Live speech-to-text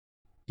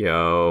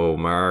Yo,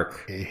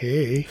 Mark. Hey,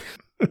 hey.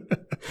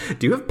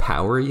 Do you have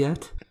power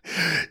yet?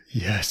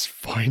 Yes,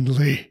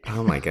 finally.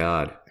 Oh my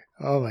God.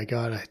 Oh my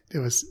God. It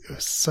was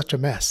such a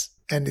mess.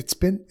 And it's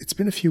been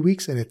a few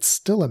weeks and it's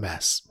still a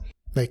mess.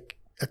 Like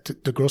at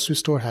the grocery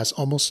store has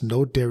almost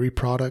no dairy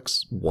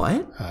products.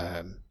 What?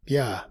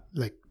 Yeah,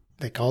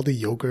 like all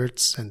the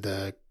yogurts and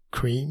the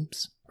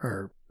creams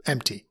are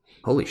empty.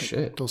 Holy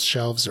shit. Those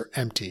shelves are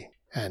empty.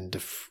 And the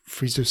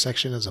freezer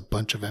section is a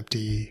bunch of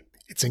empty.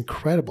 It's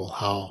incredible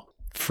how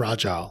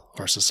fragile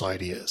our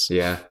society is.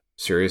 Yeah,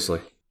 seriously.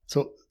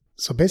 So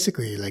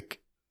basically, like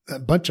a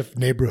bunch of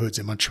neighborhoods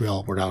in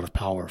Montreal were out of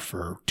power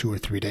for 2 or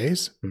 3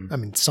 days. Mm. I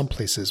mean, some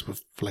places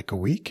with like a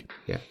week.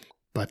 Yeah.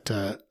 But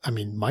I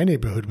mean, my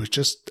neighborhood was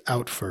just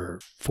out for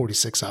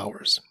 46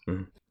 hours.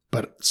 Mm.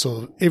 But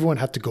so everyone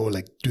had to go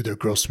like do their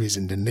groceries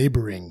in the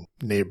neighboring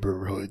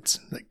neighborhoods,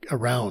 like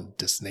around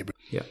this neighborhood.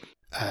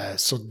 Yeah.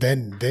 So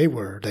then they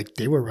were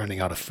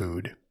running out of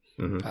food.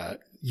 Mm-hmm.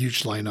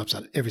 Huge lineups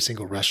at every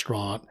single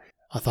restaurant.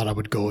 I thought I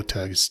would go to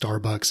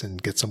Starbucks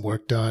and get some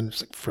work done.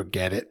 It's like,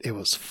 forget it. It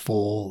was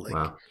full. Like,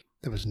 wow.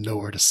 There was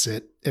nowhere to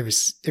sit. Every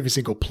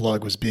single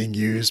plug was being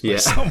used by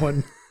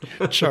someone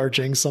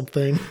charging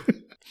something.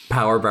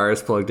 Power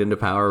bars plugged into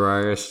power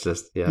bars.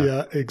 Just, yeah.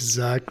 Yeah,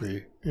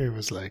 exactly. It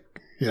was like,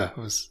 it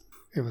was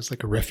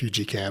like a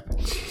refugee camp.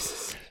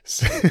 Jesus.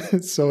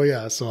 So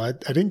I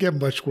didn't get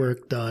much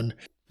work done,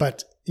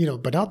 but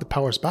now the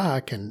power's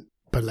back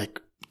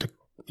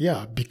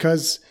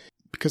because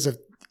of,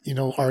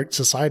 our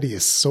society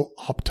is so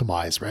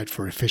optimized, right,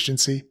 for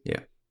efficiency. Yeah.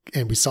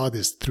 And we saw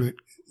this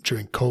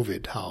during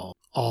COVID, how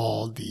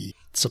all the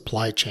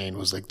supply chain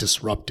was like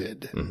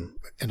disrupted. Mm-hmm.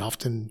 And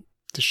often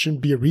there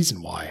shouldn't be a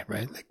reason why,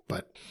 right?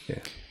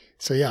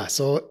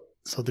 So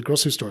the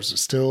grocery stores are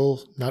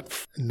still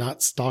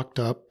not stocked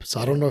up.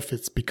 So I don't know if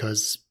it's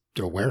because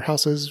their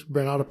warehouses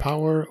ran out of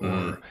power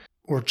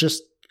or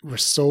just we're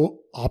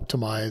so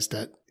optimized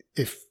that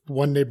if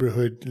one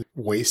neighborhood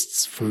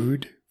wastes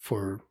food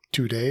for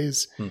 2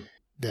 days,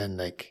 then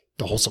like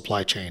the whole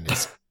supply chain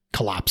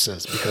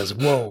collapses because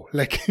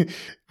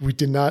we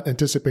did not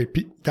anticipate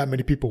that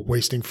many people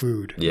wasting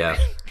food. Yeah.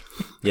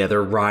 Yeah,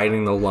 they're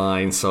riding the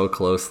line so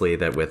closely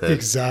that with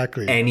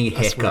any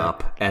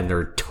hiccup and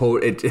they're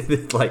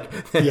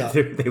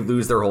they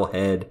lose their whole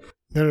head.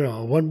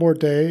 No. One more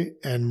day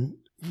and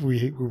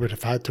we would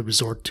have had to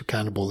resort to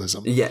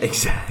cannibalism. Yeah,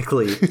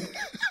 exactly.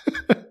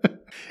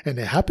 And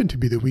it happened to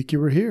be the week you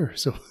were here,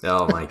 so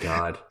oh my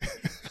God.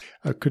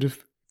 I could have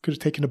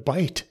taken a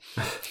bite.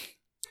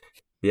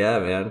 Yeah,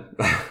 man.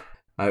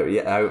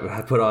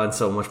 I put on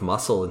so much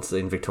muscle in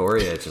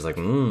Victoria. It's just like,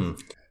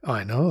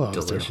 I know.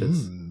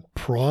 Delicious.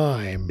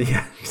 Prime.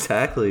 Yeah,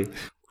 exactly.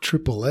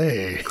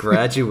 AAA.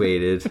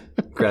 Graduated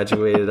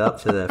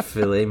up to that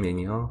filet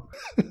mignon.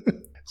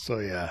 So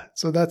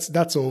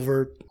that's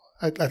over.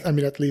 I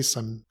mean, at least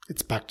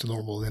it's back to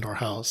normal in our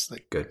house.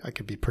 Like, good. I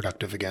could be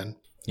productive again.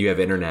 You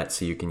have internet,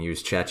 so you can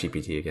use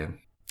ChatGPT again.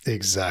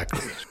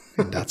 Exactly.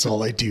 And that's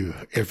all I do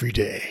every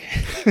day.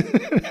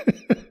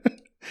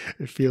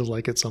 It feels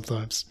like it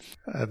sometimes.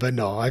 But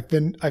no,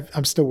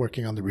 I'm still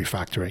working on the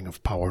refactoring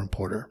of Power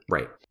Importer.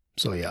 Right.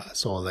 So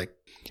like,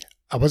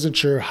 I wasn't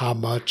sure how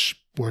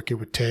much work it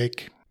would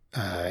take.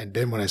 And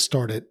then when I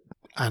started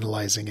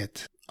analyzing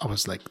it, I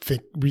was like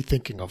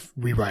rethinking of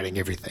rewriting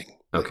everything.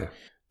 Okay.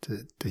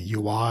 The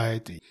UI,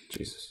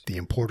 the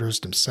importers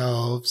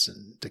themselves,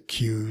 and the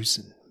queues,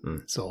 and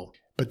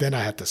but then I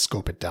had to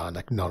scope it down.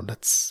 Like, no,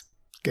 that's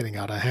getting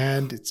out of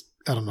hand.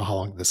 I don't know how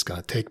long this is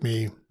gonna take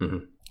me. Mm-hmm.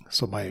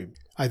 So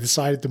I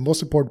decided the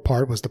most important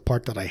part was the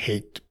part that I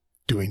hate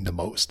doing the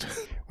most,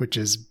 which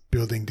is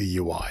building the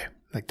UI.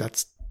 Like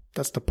that's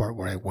the part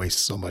where I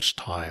waste so much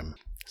time.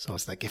 So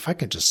it's like, if I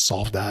can just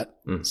solve that,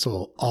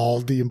 so all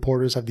the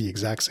importers have the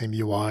exact same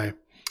UI,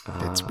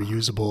 it's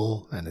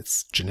reusable and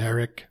it's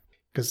generic,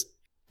 because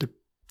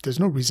there's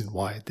no reason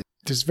why.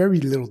 There's very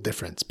little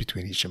difference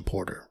between each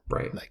importer.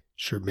 Right. Like,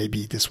 sure,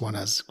 maybe this one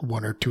has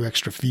 1 or 2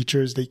 extra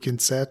features that you can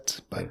set,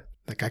 but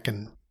like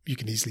you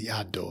can easily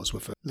add those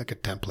with a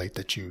template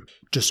that you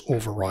just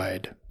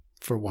override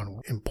for one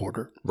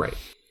importer. Right.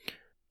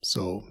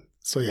 So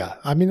yeah,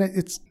 I mean,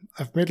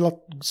 I've made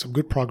some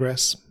good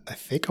progress. I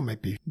think I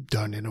might be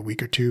done in a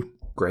week or 2.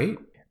 Great.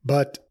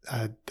 But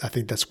I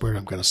think that's where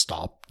I'm going to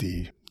stop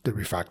the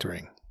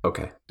refactoring.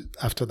 Okay.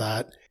 After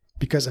that,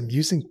 because I'm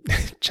using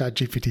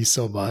ChatGPT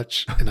so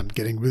much and I'm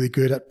getting really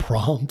good at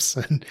prompts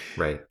and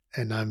right.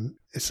 And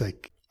it's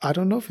like, I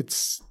don't know if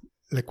it's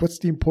like, what's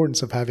the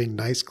importance of having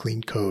nice,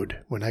 clean code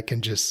when I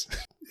can just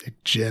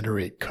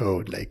generate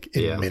code like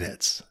in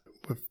minutes?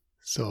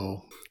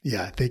 So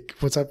yeah, I think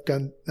once I've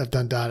done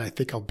that, I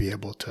think I'll be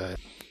able to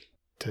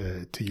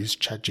use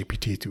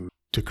ChatGPT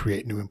to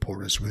create new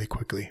importers really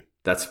quickly.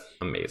 That's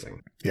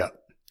amazing. Yeah.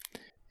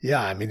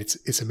 Yeah. I mean,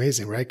 it's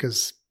amazing, right?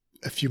 Because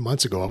a few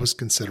months ago, I was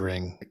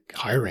considering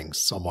hiring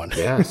someone.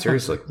 Yeah,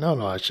 seriously.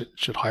 No, I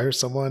should hire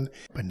someone.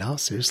 But now,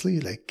 seriously,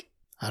 like,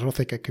 I don't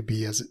think I could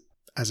be as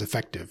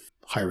effective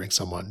hiring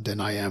someone than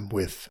I am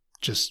with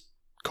just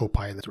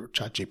Copilot or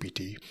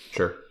ChatGPT.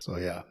 Sure. So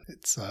yeah,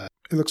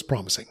 it looks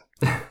promising.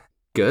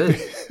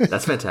 Good.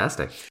 That's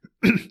fantastic.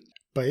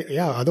 But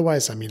yeah,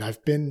 otherwise, I mean,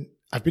 I've been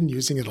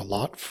using it a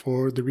lot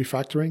for the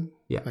refactoring.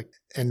 Yeah.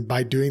 And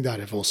by doing that,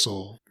 I've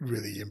also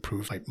really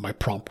improved my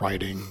prompt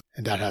writing,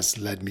 and that has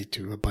led me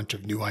to a bunch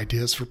of new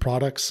ideas for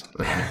products.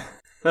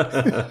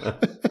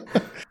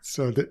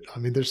 So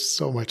there's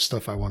so much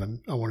stuff I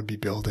want to be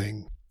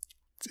building.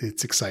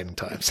 It's exciting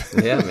times.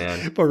 Yeah,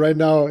 man. But right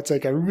now, it's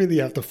like I really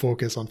have to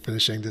focus on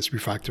finishing this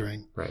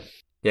refactoring. Right.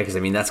 Yeah, because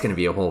I mean that's going to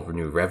be a whole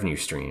new revenue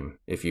stream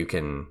if you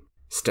can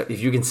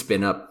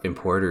spin up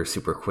importers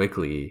super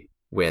quickly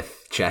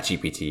with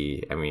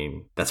ChatGPT. I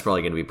mean, that's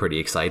probably going to be pretty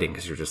exciting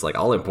because you're just like,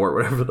 I'll import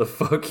whatever the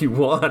fuck you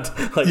want.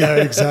 Like, yeah,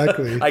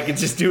 exactly. I can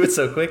just do it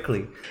so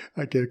quickly.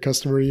 I get a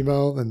customer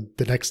email, and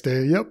the next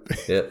day, yep,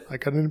 I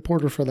got an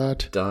importer for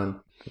that.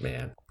 Done,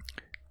 man.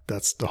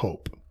 That's the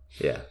hope.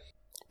 Yeah.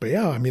 But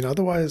yeah, I mean,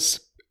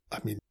 otherwise, I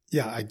mean,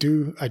 yeah,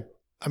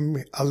 I'm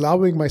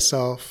allowing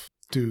myself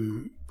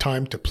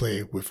time to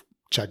play with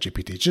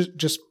ChatGPT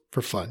just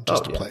for fun,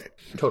 to play.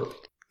 Totally.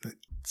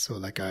 So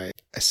like I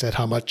said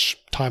how much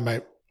time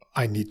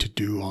I need to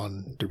do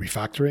on the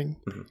refactoring.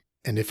 Mm-hmm.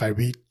 And if I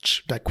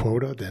reach that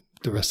quota, then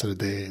the rest of the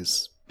day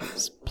is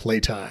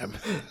playtime.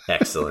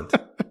 Excellent.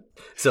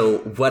 So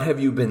what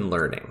have you been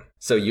learning?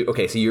 So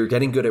you're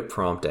getting good at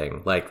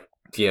prompting. Like,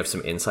 do you have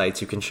some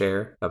insights you can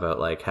share about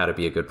like how to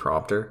be a good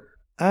prompter?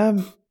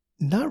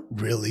 Not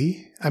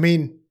really. I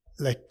mean,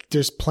 like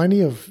there's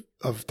plenty of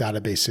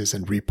databases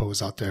and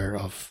repos out there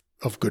of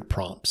good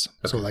prompts.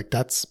 Okay. So like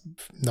that's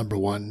number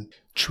one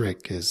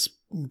trick is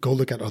go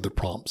look at other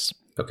prompts.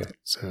 Okay.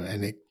 So,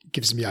 and it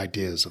gives me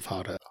ideas of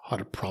how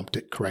to prompt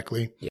it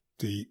correctly. Yeah.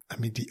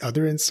 The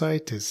other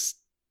insight is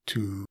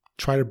to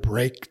try to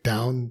break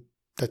down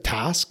the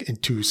task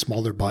into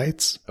smaller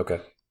bites.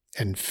 Okay.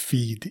 And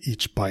feed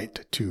each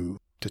byte to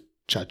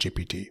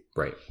ChatGPT.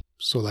 Right.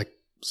 So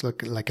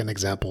like an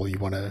example, you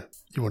want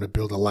to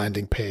build a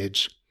landing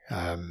page.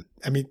 I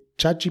mean,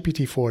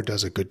 ChatGPT 4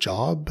 does a good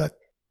job at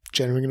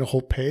generating a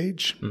whole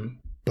page, mm-hmm.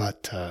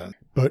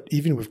 But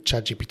even with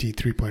ChatGPT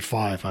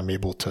 3.5, I'm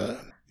able to,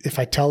 if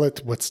I tell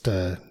it what's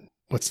the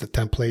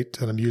template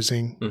that I'm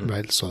using, mm-hmm.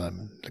 right? So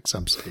I'm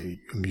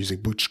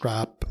using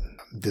Bootstrap,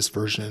 this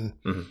version.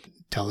 Mm-hmm.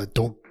 Tell it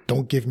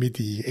don't give me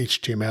the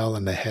HTML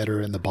and the header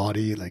and the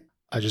body. Like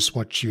I just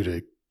want you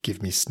to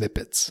give me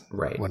snippets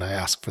right. when I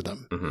ask for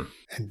them, mm-hmm.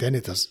 and then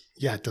it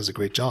does a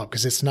great job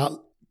because it's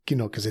not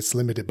because it's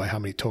limited by how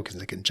many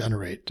tokens it can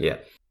generate. Yeah.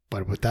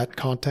 But with that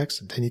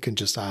context, then you can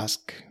just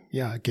ask,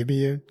 give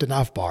me the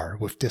nav bar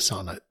with this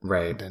on it.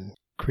 Right. And then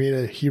create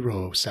a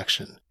hero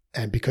section.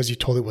 And because you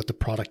told it what the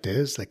product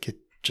is, like it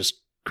just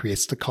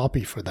creates the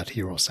copy for that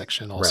hero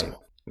section also.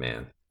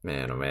 Right.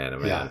 Man, oh man.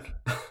 Yeah.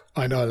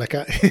 I know, like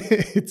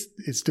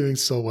it's doing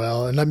so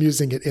well. And I'm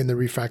using it in the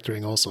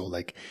refactoring also.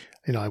 Like,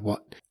 I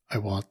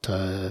want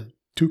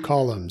 2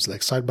 columns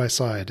like side by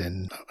side,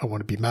 and I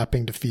want to be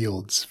mapping the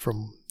fields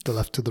from the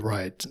left to the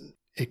right.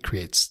 It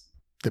creates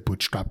the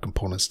Bootstrap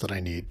components that I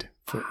need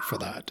for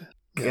that.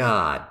 Yeah.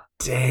 God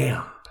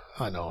damn.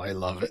 I know, I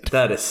love it.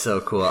 That is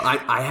so cool.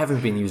 I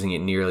haven't been using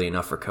it nearly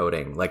enough for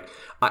coding. Like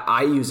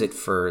I use it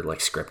for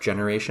like script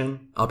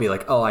generation. I'll be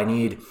like, I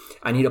need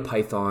a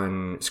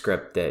Python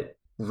script that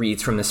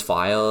reads from this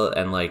file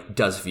and like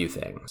does view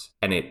things.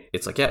 And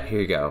it's like, yeah, here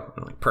you go.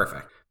 I'm like,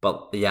 perfect.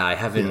 But yeah, I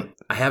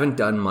haven't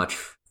done much.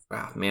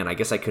 Wow, man, I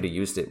guess I could have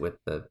used it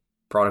with the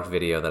product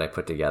video that I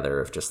put together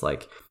of just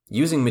like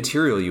using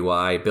Material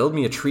UI, build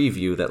me a tree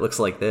view that looks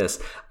like this.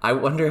 I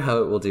wonder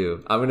how it will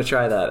do. I'm going to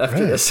try that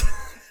after this.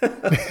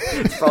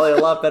 It's probably a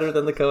lot better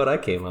than the code I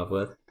came up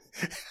with.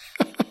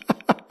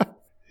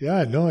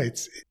 Yeah, no,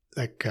 it's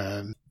like,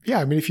 I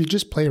mean, if you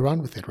just play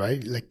around with it,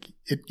 right? Like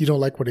you don't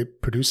like what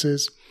it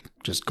produces,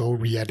 just go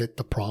re-edit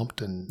the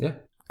prompt and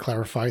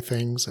clarify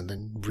things and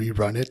then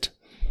rerun it.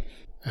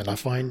 And I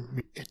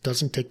find it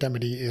doesn't take that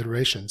many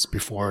iterations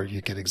before you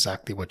get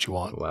exactly what you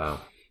want.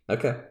 Wow.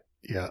 Okay.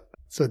 Yeah.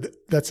 So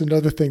that's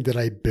another thing that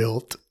I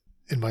built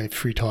in my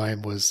free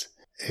time was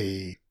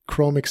a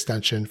Chrome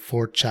extension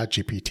for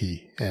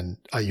ChatGPT. And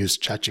I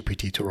used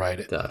ChatGPT to write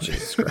it. Oh,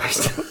 Jesus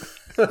Christ.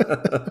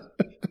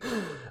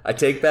 I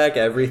take back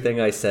everything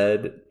I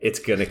said. It's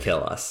going to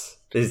kill us.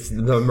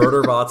 The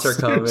murder bots are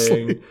coming.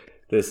 Seriously.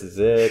 This is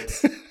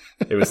it.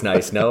 It was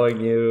nice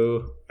knowing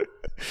you.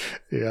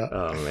 Yeah.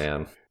 Oh,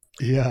 man.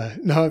 Yeah,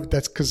 no,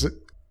 that's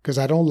because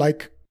I don't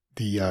like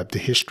the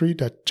history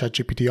that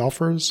ChatGPT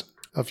offers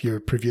of your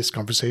previous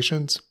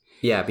conversations.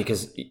 Yeah,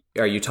 because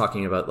are you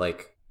talking about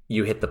like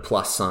you hit the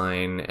plus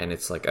sign and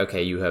it's like,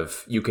 okay,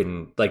 you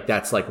can like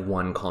that's like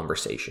one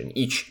conversation.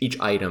 Each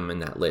item in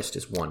that list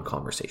is one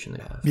conversation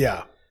they have.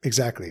 Yeah,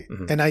 exactly.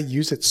 Mm-hmm. And I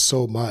use it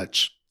so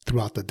much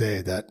throughout the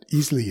day that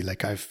easily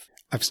like I've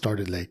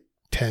started like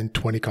 10,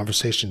 20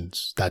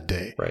 conversations that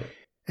day. Right.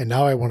 And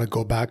now I want to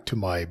go back to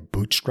my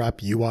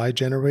Bootstrap UI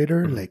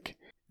generator. Mm-hmm. Like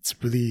it's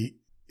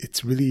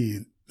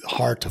really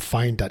hard to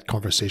find that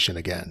conversation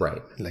again.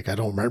 Right. Like I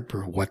don't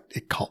remember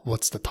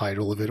what's the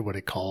title of it, what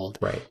it called.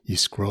 Right. You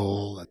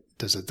scroll,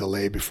 there's a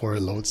delay before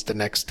it loads the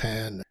next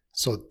 10.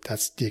 So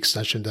that's the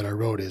extension that I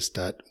wrote, is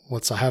that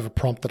once I have a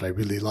prompt that I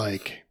really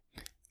like,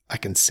 I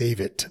can save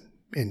it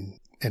and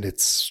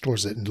it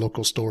stores it in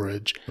local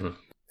storage. Mm-hmm.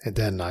 And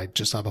then I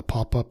just have a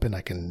pop-up and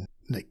I can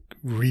like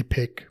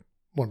repick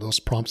one of those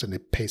prompts and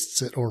it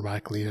pastes it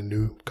automatically in a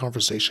new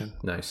conversation.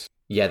 Nice.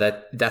 Yeah,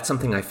 that's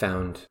something I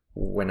found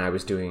when I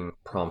was doing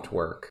prompt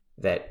work,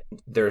 that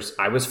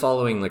I was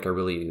following like a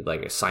really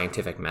like a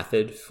scientific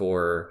method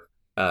for,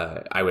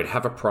 I would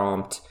have a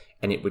prompt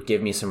and it would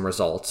give me some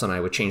results and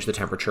I would change the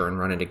temperature and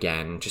run it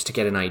again just to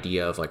get an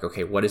idea of like,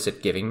 okay, what is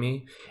it giving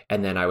me?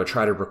 And then I would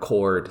try to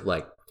record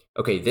like,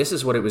 okay, this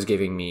is what it was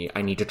giving me.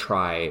 I need to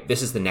try,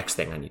 this is the next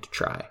thing I need to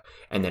try.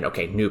 And then,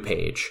 okay, new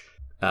page,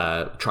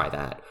 try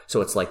that.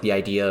 So it's like the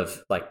idea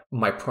of like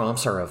my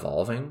prompts are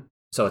evolving.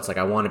 So it's like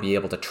I want to be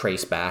able to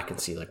trace back and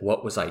see like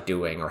what was I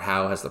doing or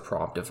how has the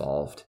prompt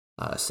evolved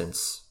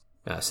since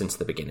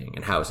the beginning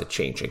and how is it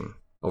changing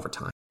over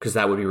time? Because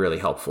that would be really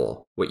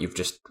helpful, what you've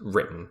just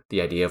written,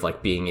 the idea of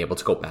like being able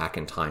to go back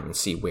in time and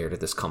see where did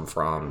this come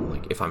from,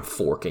 like if I'm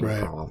forking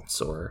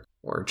prompts or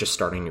just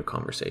starting new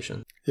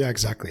conversation. Yeah,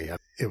 exactly.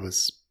 It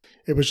was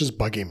just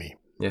bugging me.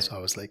 Yeah. So I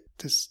was like,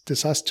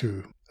 this has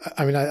to,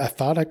 I mean, I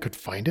thought I could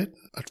find it.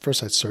 At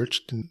first I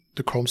searched in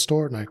the Chrome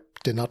store and I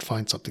did not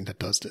find something that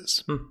does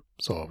this.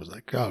 So I was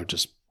like,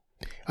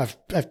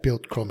 I've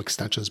built Chrome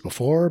extensions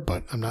before,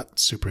 but I'm not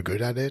super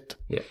good at it.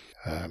 Yeah.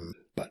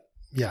 But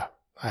yeah,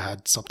 I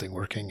had something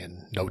working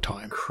in no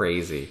time.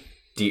 Crazy.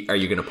 Are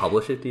you going to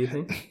publish it, do you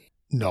think?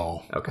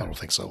 No, okay. I don't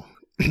think so.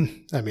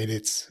 I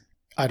mean,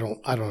 I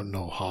don't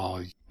know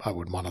how I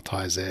would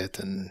monetize it.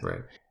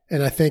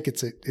 And I think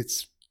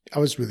I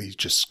was really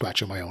just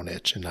scratching my own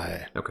itch, and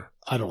I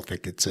don't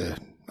think it's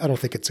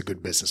a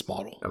good business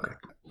model. Okay.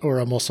 Or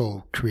I'm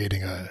also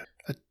creating a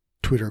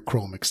Twitter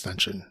Chrome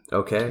extension.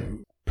 Okay.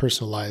 To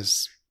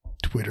personalize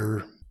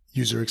Twitter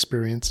user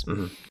experience.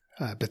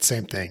 Mm-hmm. But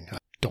same thing. I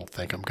don't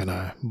think I'm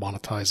gonna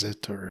monetize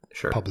it or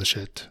publish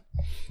it.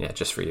 Yeah,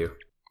 just for you.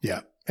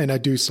 Yeah, and I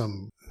do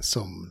some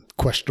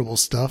questionable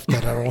stuff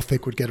that I don't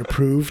think would get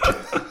approved.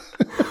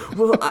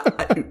 Well,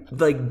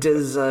 like,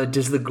 does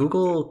the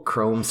Google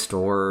Chrome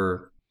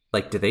store,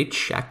 like, do they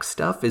check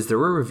stuff? Is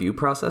there a review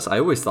process? I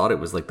always thought it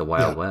was like the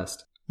Wild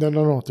West.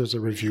 No. There's a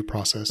review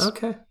process.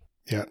 Okay.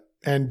 Yeah,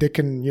 and they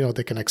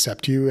can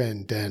accept you,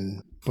 and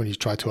then when you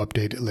try to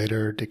update it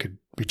later, they could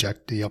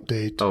reject the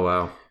update. Oh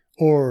wow.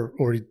 Or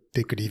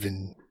they could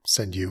even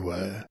send you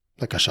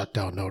like a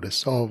shutdown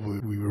notice. Oh,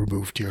 we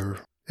removed your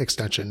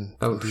extension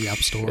from the App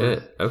Store.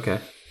 Shit. Okay.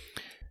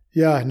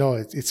 Yeah, no,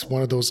 it's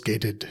one of those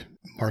gated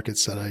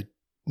markets that I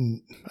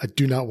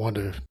do not want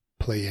to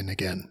play in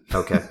again.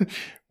 Okay.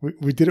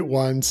 we did it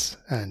once,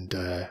 and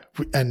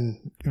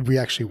we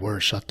actually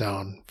were shut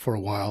down for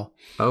a while.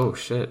 Oh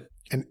shit.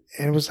 And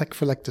it was like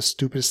for like the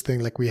stupidest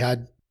thing. Like we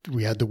had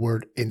the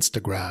word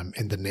Instagram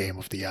in the name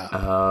of the app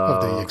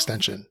of the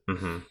extension.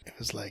 Mm-hmm. It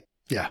was like,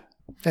 yeah.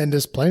 And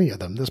there's plenty of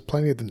them. There's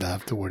plenty of them that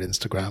have the word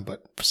Instagram,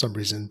 but for some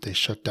reason they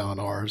shut down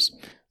ours.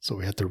 So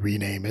we had to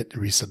rename it,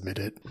 resubmit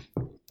it.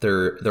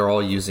 They're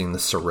all using the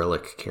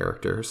Cyrillic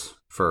characters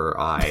for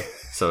I.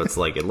 So it's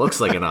like, it looks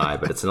like an I,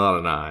 but it's not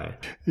an I.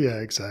 Yeah,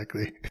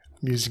 exactly.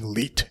 I'm using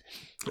LEET.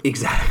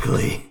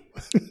 Exactly.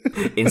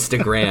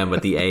 Instagram,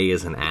 but the A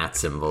is an @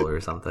 symbol or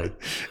something.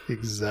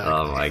 Exactly.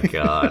 Oh my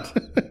God.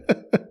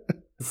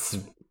 This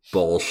is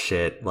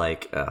bullshit.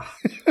 Like, ugh.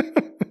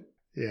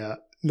 Yeah.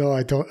 No,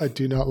 I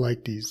do not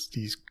like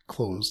these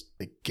closed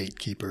like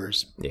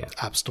gatekeepers,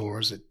 app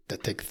stores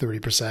that take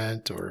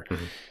 30% or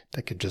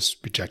that could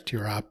just reject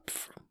your app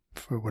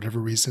for whatever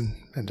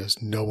reason, and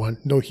there's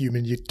no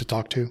human to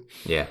talk to.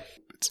 Yeah,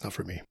 it's not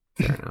for me.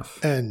 Fair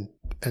enough. And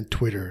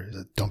Twitter is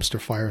a dumpster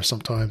fire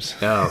sometimes.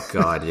 Oh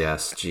God,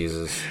 yes,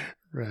 Jesus.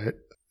 Right.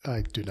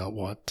 I do not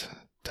want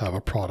to have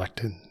a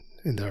product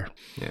in there.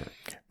 Yeah.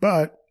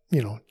 But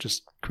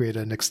just create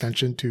an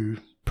extension to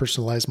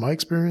personalize my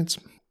experience.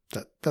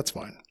 That's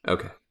fine.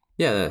 Okay.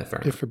 Yeah, fair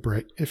enough.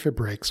 If it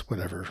breaks,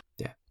 whatever.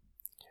 Yeah.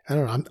 I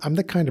don't know. I'm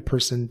the kind of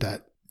person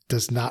that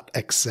does not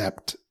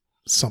accept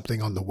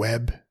something on the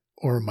web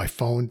or my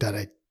phone that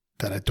I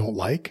don't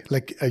like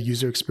a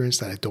user experience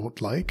that I don't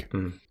like.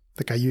 Mm.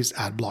 Like I use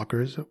ad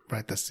blockers,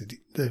 right? That's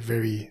the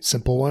very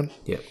simple one.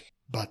 Yeah.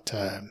 But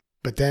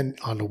then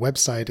on the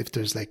website, if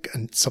there's like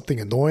something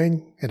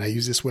annoying and I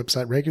use this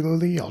website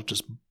regularly, I'll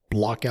just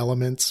block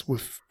elements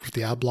with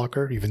the ad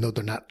blocker, even though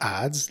they're not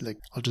ads. Like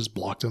I'll just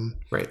block them.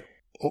 Right.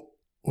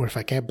 Or if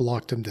I can't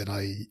block them, then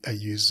I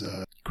use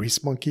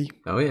Grease Monkey.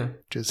 Oh yeah.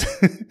 Just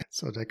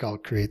so like I'll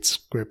create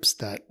scripts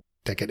that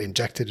get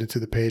injected into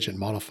the page and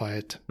modify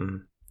it. Mm-hmm.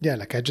 Yeah,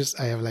 like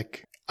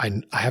I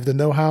have the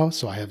know-how,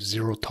 so I have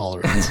zero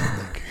tolerance.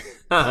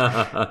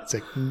 It's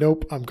like,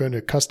 nope, I'm going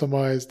to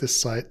customize this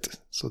site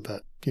so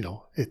that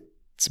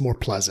it's more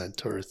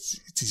pleasant or it's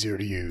easier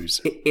to use.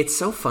 It's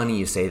so funny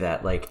you say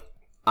that. Like,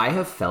 I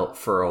have felt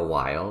for a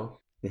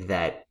while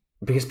that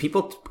because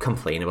people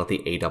complain about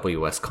the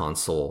AWS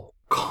console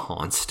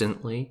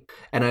constantly.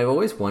 And I've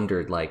always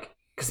wondered, like,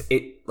 because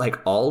it, like,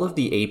 all of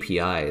the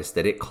APIs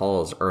that it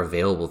calls are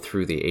available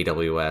through the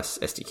AWS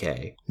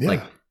SDK. Yeah.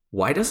 Like,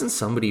 why doesn't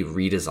somebody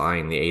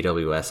redesign the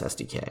AWS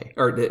SDK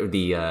or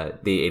the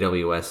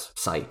AWS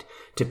site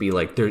to be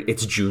like,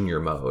 it's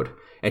junior mode?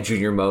 And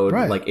junior mode,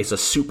 right. like, it's a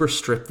super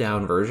stripped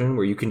down version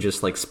where you can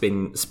just like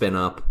spin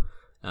up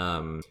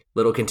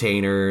little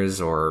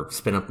containers or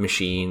spin up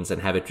machines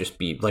and have it just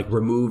be like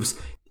removes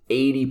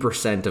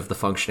 80% of the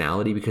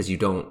functionality because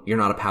you're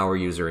not a power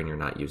user and you're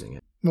not using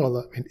it. Well,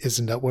 I mean,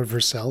 isn't that what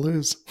Vercel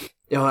is?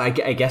 Oh, I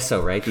guess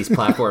so, right? These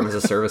platform as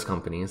a service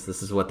companies,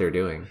 this is what they're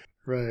doing.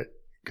 Right.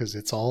 Because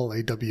it's all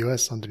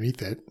AWS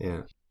underneath it.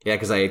 Yeah. Yeah,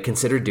 because I had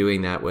considered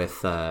doing that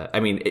with,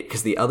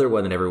 because the other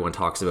one that everyone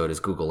talks about is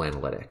Google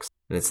Analytics.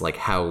 And it's like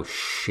how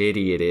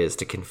shitty it is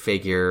to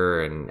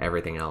configure and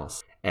everything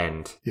else.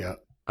 And yeah.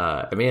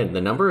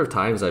 The number of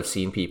times I've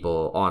seen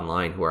people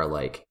online who are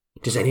like,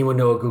 does anyone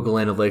know a Google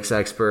Analytics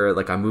expert?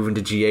 Like, I'm moving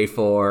to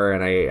GA4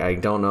 and I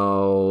don't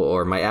know,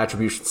 or my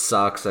attribution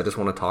sucks. I just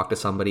want to talk to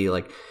somebody.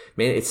 Like,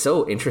 man, it's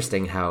so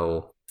interesting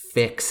how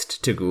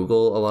fixed to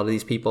Google a lot of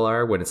these people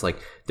are, when it's like,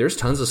 there's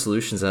tons of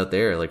solutions out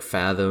there, like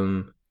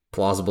Fathom,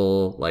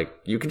 Plausible, like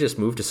you can just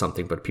move to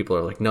something, but people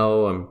are like,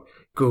 no, I'm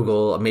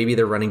Google. Maybe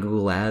they're running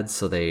Google ads,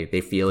 so they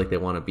feel like they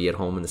want to be at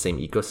home in the same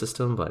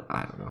ecosystem, but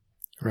I don't know.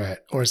 Right.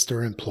 Or it's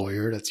their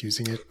employer that's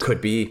using it.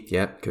 Could be.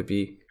 Yeah, could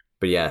be.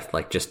 But yeah,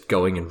 like just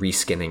going and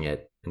reskinning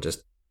it and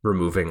just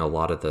removing a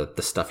lot of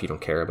the stuff you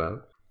don't care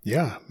about.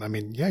 Yeah. I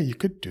mean, yeah, you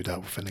could do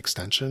that with an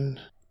extension,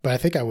 but I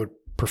think I would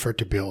prefer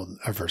to build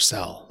a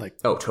Vercel. Like,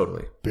 oh,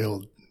 totally.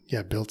 Build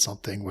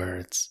something where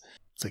it's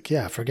like,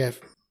 yeah, forget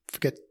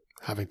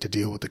having to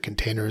deal with the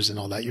containers and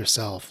all that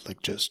yourself.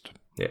 Like, just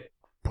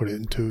put it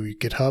into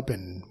GitHub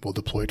and we'll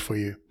deploy it for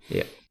you.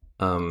 Yeah.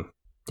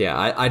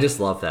 I just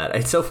love that.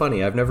 It's so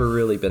funny. I've never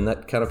really been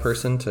that kind of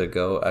person to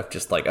go. I'm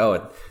just like,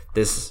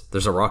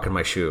 there's a rock in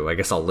my shoe. I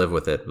guess I'll live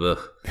with it.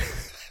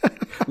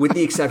 With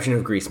the exception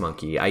of Grease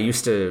Monkey. I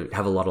used to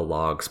have a lot of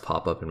logs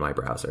pop up in my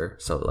browser.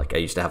 So like I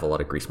used to have a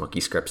lot of Grease Monkey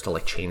scripts to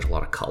like change a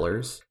lot of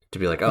colors to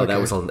be like, that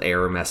was an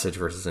error message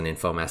versus an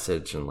info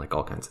message and like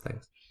all kinds of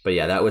things. But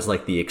yeah, that was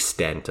like the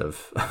extent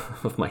of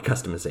my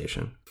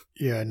customization.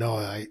 Yeah, no,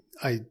 I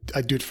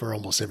do it for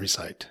almost every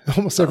site.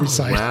 Almost every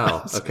site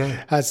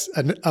has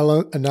an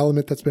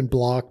element that's been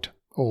blocked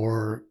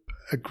or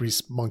a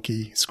Grease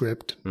Monkey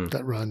script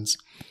that runs.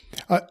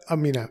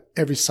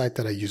 Every site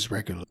that I use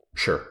regularly.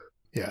 Sure.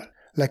 Yeah.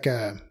 Like,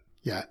 I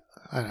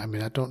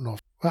don't know.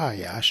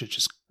 I should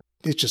just,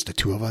 it's just the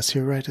two of us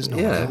here, right? There's no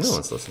one else. No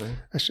one's listening.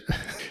 I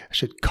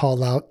should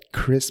call out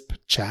Crisp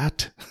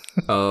Chat.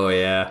 Oh,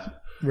 yeah.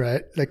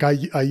 Right. Like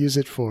I use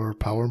it for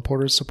Power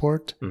Importer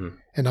support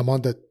and I'm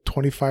on the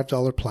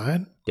 $25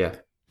 plan. Yeah.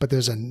 But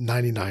there's a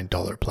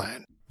 $99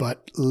 plan.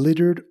 But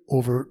littered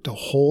over the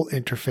whole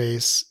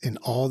interface in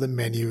all the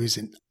menus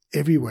and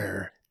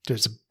everywhere,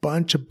 there's a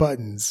bunch of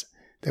buttons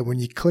that when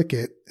you click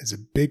it, there's a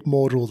big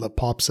modal that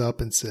pops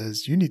up and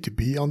says, you need to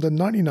be on the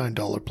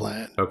 $99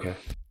 plan. Okay.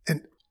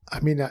 And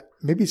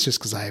maybe it's just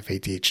because I have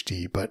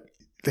ADHD, but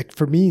like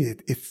for me,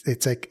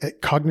 it's like a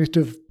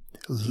cognitive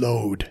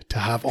load to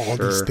have all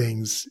these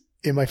things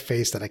in my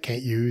face that I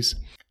can't use.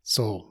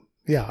 So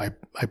yeah,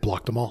 I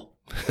blocked them all.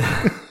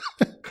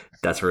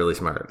 That's really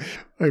smart.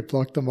 I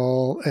blocked them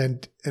all.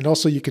 And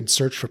also you can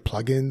search for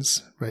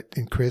plugins, right?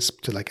 In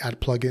Crisp to like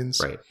add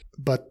plugins. Right.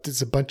 But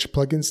there's a bunch of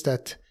plugins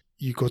that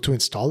you go to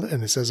install it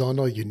and it says, oh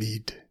no, you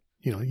need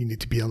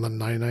to be on the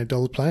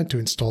 $99 plan to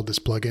install this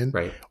plugin.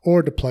 Right.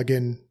 Or the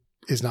plugin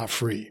is not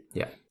free.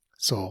 Yeah.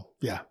 So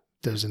yeah,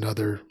 there's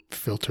another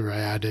filter I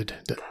added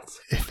that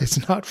if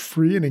it's not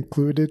free and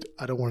included,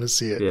 I don't want to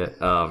see it. Yeah.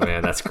 Oh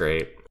man, that's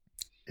great.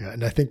 Yeah.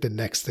 And I think the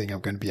next thing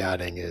I'm going to be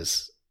adding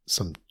is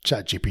some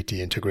ChatGPT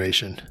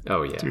integration.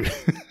 Oh yeah.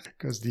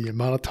 Because the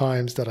amount of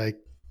times that I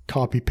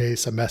copy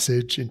paste a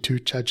message into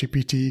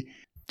ChatGPT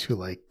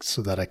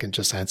so that I can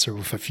just answer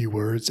with a few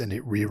words and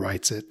it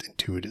rewrites it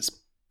into this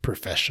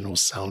professional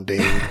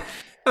sounding,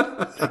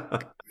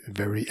 like,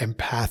 very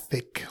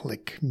empathic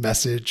like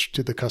message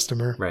to the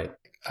customer. Right.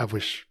 I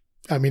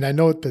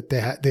know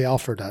that they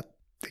offer that.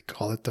 They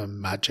call it the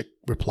magic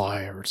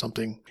reply or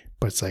something,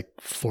 but it's like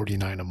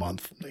 $49 a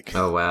month. Like,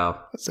 oh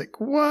wow. It's like,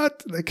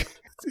 what? Like,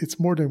 it's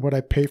more than what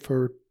I pay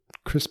for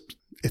Crisp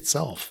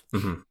itself.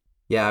 Mm-hmm.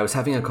 Yeah, I was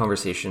having a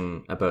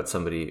conversation with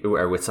somebody.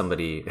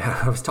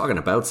 I was talking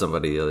about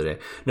somebody the other day.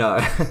 No,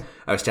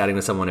 I was chatting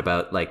with someone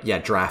about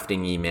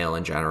drafting email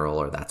in general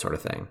or that sort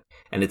of thing.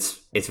 And it's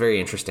very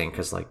interesting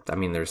because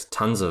there's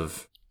tons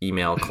of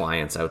email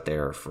clients out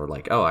there for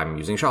I'm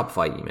using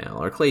Shopify email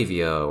or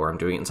Klaviyo, or I'm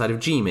doing it inside of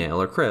Gmail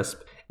or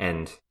Crisp.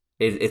 And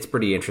it's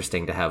pretty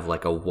interesting to have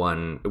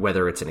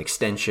whether it's an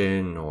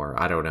extension or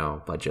I don't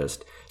know, but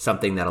just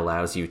something that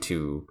allows you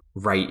to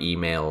write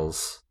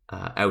emails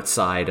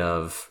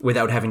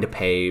without having to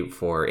pay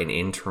for an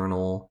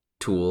internal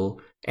tool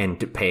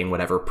and paying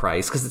whatever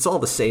price, because it's all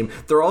the same.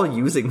 They're all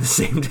using the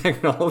same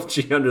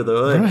technology under the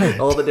hood. Right.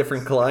 All the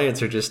different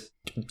clients are just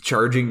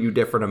charging you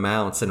different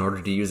amounts in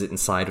order to use it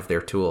inside of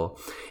their tool.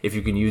 If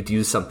you can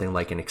use something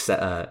like an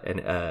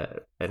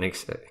exception,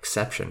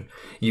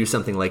 use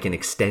something like an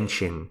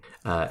extension,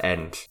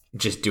 and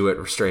just do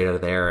it straight out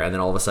of there, and then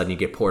all of a sudden you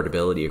get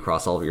portability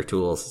across all of your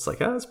tools. It's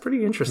like, oh, that's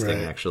pretty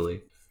interesting,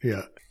 actually.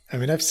 Yeah. I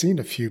mean, I've seen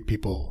a few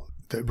people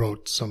that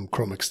wrote some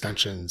Chrome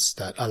extensions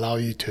that allow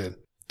you to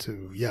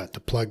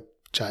plug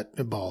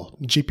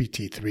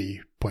GPT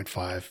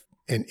 3.5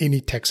 in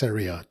any text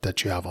area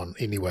that you have on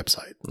any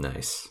website.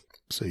 Nice.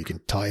 So you can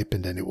type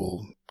and then it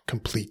will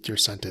complete your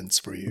sentence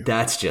for you.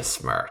 That's just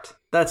smart.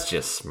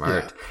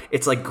 Yeah.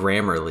 It's like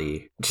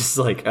Grammarly. Just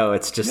like,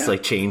 it's just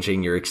like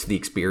changing the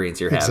experience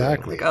you're having.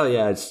 Exactly.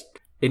 Like,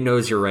 it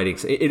knows your writing.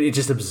 It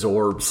just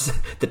absorbs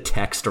the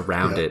text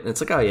around it. And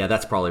it's like,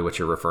 that's probably what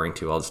you're referring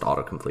to. I'll just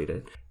autocomplete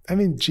it. I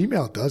mean,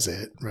 Gmail does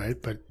it, right?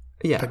 But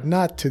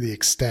not to the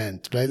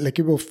extent, right? Like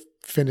it will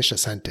finish a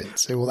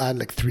sentence. It will add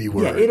like 3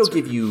 words. Yeah, it'll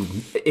give you,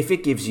 if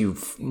it gives you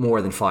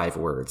more than 5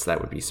 words,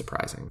 that would be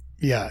surprising.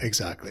 Yeah,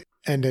 exactly.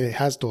 And it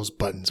has those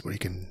buttons where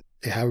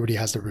it already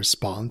has the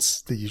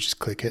response that you just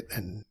click it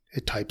and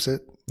it types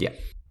it. Yeah.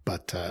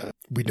 But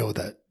we know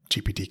that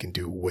GPT can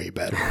do way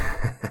better.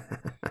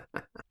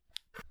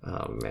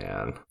 Oh,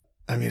 man.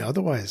 I mean,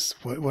 otherwise,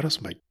 what else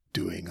am I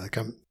doing? Like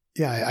I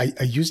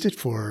used it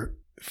for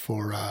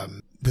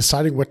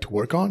deciding what to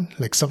work on.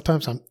 Like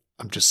sometimes I'm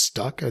just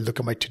stuck. I look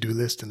at my to-do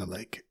list and I'm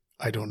like,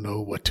 I don't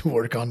know what to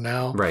work on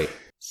now. Right.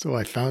 So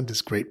I found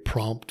this great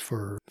prompt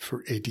for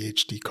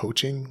ADHD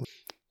coaching.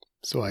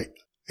 So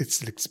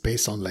it's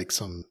based on like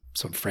some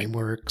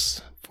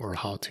frameworks for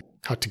how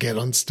to get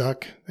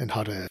unstuck and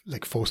how to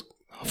like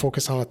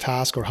focus on a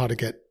task or how to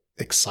get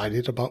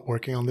excited about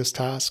working on this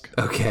task.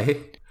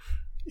 Okay.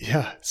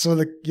 Yeah. So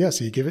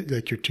so you give it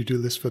like your to-do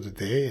list for the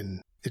day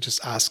and it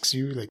just asks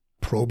you like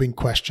probing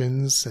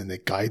questions and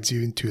it guides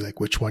you into like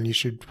which one you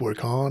should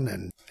work on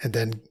and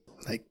then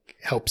like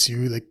helps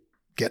you like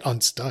get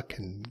unstuck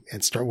and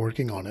start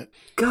working on it.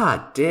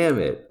 God damn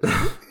it.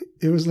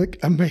 It was like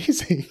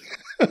amazing.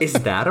 Is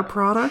that a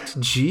product?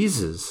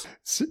 Jesus.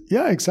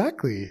 Yeah,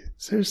 exactly.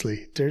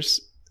 Seriously.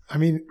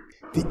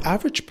 The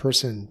average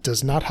person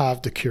does not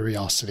have the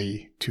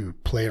curiosity to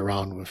play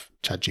around with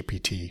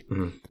ChatGPT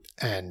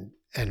and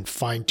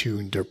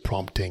fine-tune their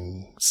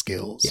prompting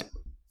skills. Yeah.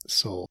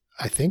 So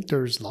I think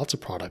there's lots of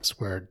products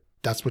where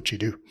that's what you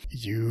do.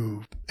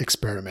 You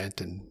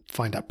experiment and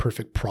find that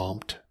perfect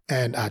prompt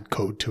and add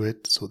code to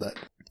it so that,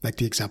 like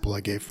the example I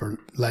gave for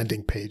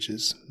landing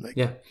pages, like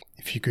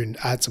if you can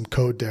add some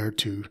code there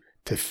to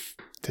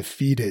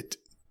feed it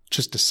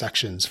just the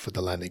sections for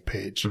the landing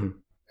page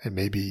and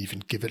maybe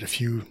even give it a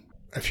few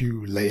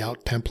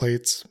layout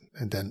templates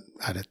and then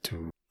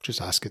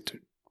ask it to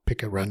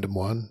pick a random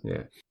one.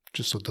 Yeah.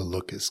 Just so the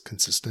look is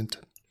consistent.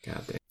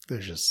 God damn.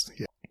 There's just,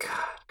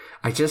 God.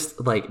 I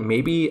just, like,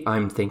 maybe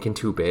I'm thinking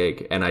too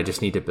big and I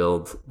just need to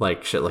build,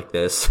 like, shit like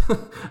this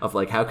of,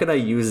 like, how could I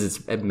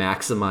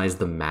maximize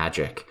the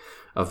magic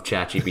of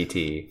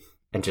ChatGPT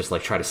and just,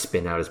 like, try to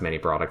spin out as many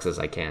products as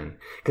I can?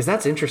 Because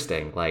that's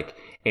interesting. Like,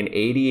 an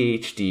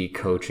ADHD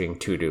coaching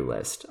to-do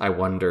list. I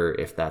wonder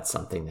if that's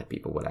something that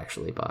people would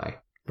actually buy.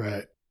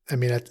 Right. I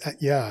mean,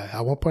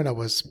 at one point I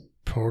was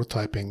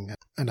prototyping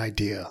an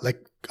idea. Like,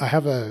 I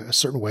have a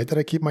certain way that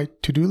I keep my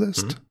to-do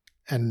list.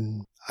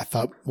 And I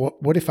thought,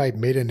 what if I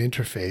made an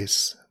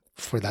interface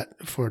for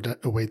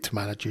a way to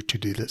manage your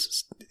to-do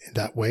list in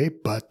that way,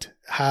 but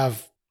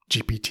have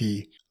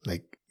GPT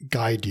like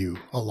guide you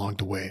along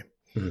the way.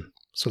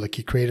 So like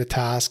you create a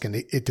task and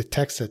it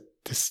detects that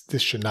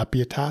this should not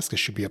be a task. It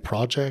should be a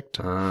project.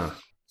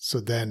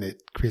 So then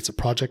it creates a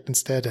project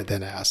instead. And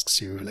then it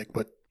asks you like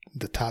what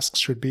the tasks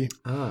should be.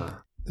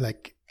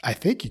 Like, I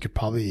think you could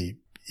probably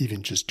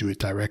even just do it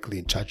directly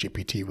in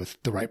ChatGPT with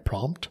the right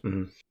prompt,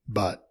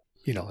 but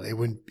you know, it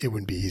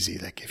wouldn't be easy.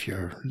 Like if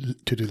your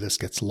to-do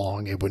list gets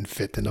long, it wouldn't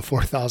fit in the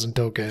 4,000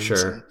 tokens.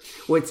 Sure.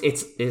 Well,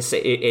 it's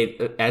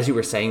as you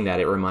were saying that,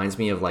 it reminds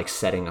me of like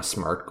setting a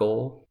SMART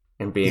goal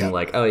and being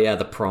like, oh yeah,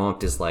 the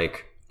prompt is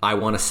like, I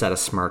want to set a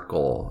SMART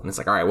goal. And it's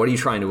like, all right, what are you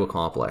trying to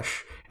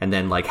accomplish? And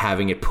then like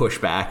having it push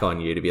back on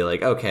you to be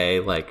like,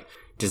 okay, like,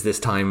 does this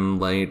time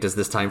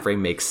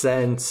frame make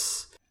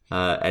sense?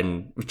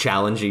 And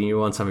challenging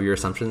you on some of your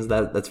assumptions.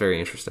 That's very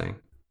interesting.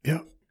 Yeah.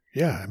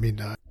 Yeah. I mean,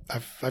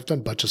 I've done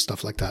a bunch of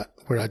stuff like that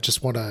where I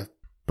just want to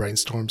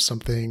brainstorm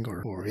something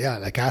or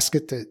like ask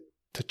it to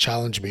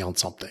challenge me on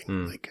something.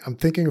 Like I'm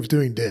thinking of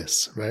doing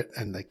this, right?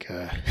 And like,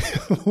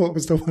 what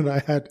was the one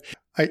I had?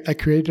 I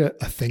created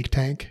a think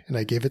tank and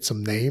I gave it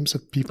some names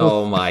of people.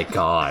 Oh my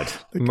God.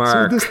 Like,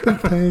 Marc. So this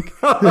think tank,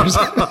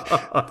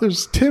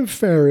 there's Tim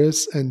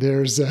Ferriss and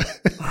there's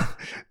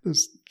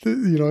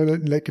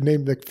like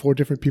name like 4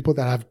 different people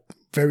that have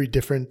very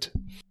different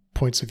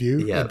points of view.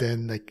 Yeah. And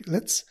then like,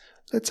 let's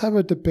have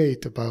a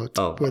debate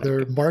about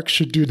whether Marc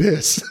should do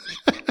this.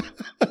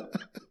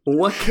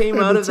 What came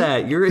out of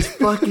that? You're a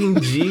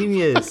fucking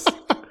genius.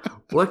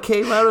 What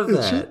came out of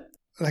that?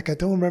 Like, I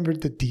don't remember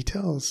the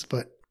details,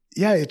 but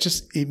yeah,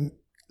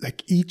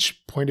 like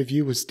each point of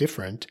view was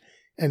different.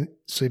 And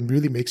so it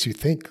really makes you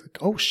think, like,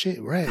 oh shit,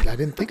 right. I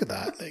didn't think of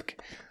that. Like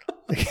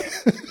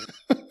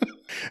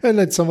and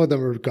then some of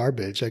them are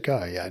garbage. Like,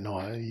 oh yeah,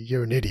 no,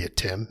 you're an idiot,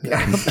 Tim.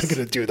 I'm not going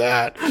to do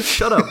that.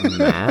 Shut up,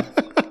 Matt.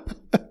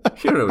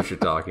 You don't know what you're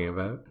talking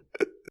about.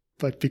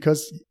 But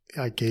because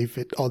I gave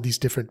it all these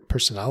different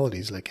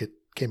personalities, like it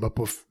came up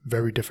with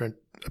very different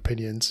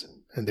opinions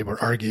and they were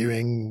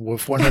arguing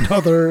with one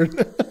another.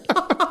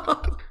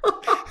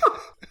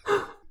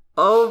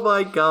 Oh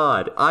my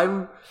God.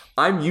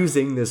 I'm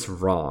using this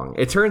wrong.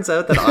 It turns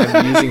out that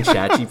I'm using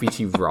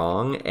ChatGPT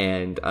wrong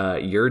and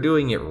you're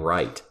doing it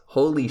right.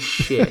 Holy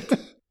shit.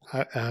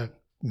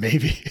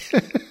 Maybe.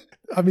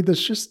 I mean,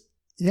 there's just,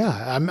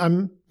 yeah,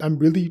 I'm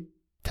really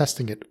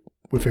testing it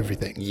with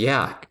everything.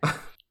 Yeah.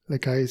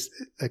 Like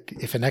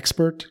if an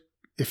expert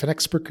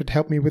could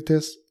help me with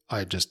this,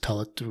 I just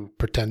tell it to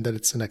pretend that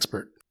it's an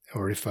expert.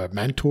 Or if a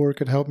mentor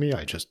could help me,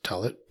 I just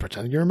tell it,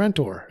 pretend you're a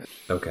mentor.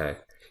 Okay.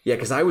 Yeah,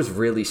 because I was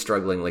really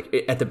struggling. Like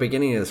at the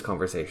beginning of this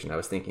conversation, I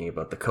was thinking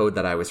about the code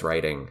that I was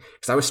writing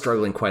because I was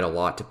struggling quite a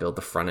lot to build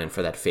the front end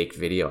for that fake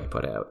video I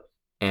put out.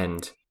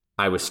 And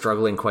I was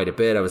struggling quite a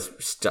bit. I was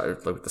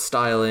with the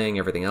styling,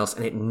 everything else.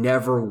 And it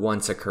never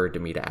once occurred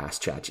to me to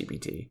ask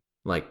ChatGPT.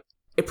 Like,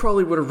 it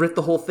probably would have written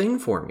the whole thing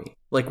for me.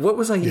 Like, what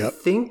was I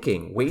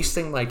thinking?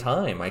 Wasting my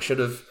time. I should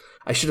have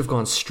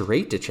gone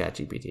straight to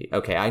ChatGPT.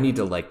 Okay, I need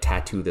to like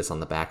tattoo this on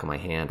the back of my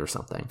hand or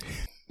something.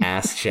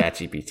 Ask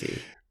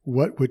ChatGPT.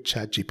 What would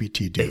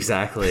ChatGPT do?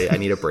 Exactly. I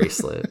need a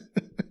bracelet.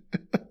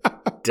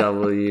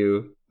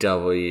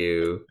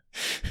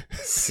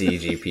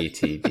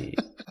 WWCGPTD.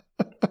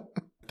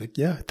 I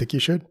think you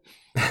should.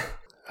 I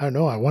don't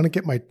know. I want to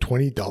get my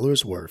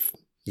 $20 worth.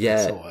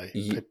 Yeah. So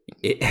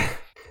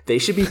they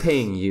should be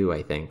paying you,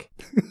 I think.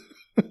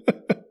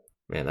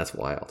 Man, that's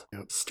wild.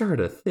 Yep. Start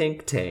a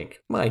think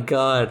tank. My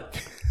God.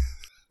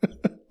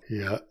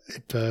 Yeah.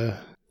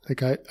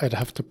 I'd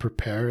have to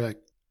prepare. Like,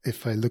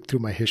 if I look through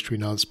my history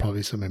now, there's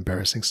probably some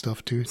embarrassing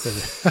stuff too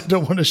that I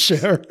don't want to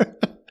share.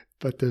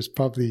 But there's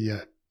probably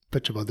a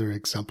bunch of other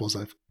examples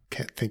I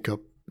can't think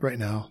of right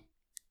now.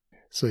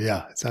 So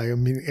yeah, I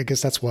mean, I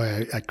guess that's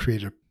why I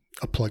created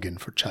a plugin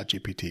for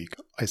ChatGPT.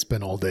 I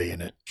spend all day in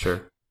it.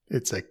 Sure.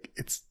 It's like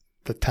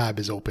the tab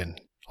is open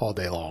all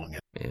day long.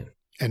 Yeah.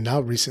 And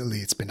now recently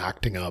it's been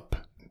acting up.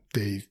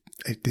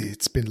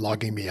 It's been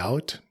logging me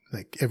out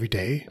like every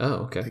day.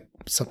 Oh, okay. Like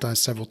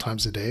sometimes several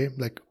times a day.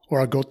 Like,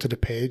 or I'll go to the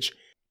page,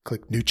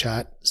 click new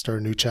chat, start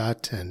a new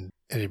chat, and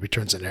it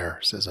returns an error.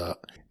 It says,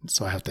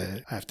 so I have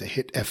to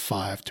hit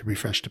F5 to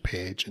refresh the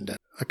page, and then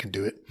I can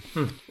do it.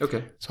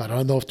 Okay. So I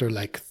don't know if they're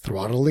like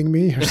throttling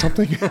me or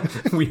something.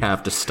 We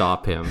have to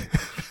stop him.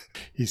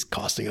 He's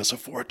costing us a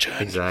fortune.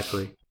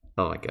 Exactly.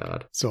 Oh my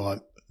God. So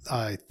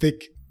I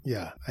think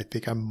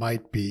I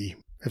might be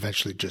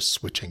eventually just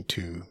switching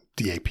to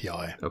the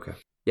API. Okay.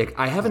 Yeah,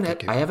 I haven't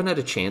had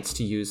a chance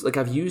to use, like,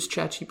 I've used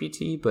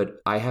ChatGPT,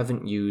 but I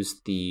don't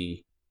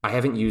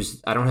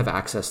have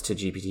access to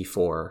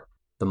GPT-4,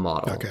 the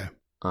model. Okay.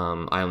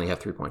 I only have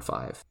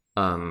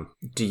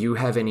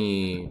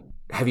 3.5.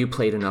 Have you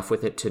played enough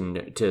with it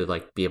to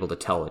like be able to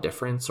tell a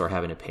difference or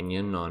have an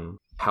opinion on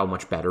how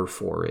much better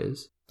 4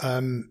 is?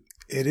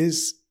 It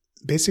is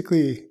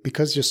basically,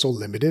 because you're so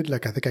limited,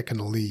 like I think I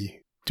can only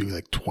do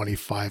like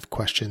 25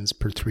 questions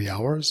per 3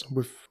 hours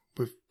with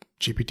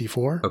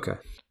GPT-4. Okay.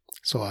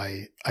 So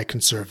I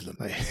conserve them.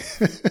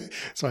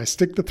 So I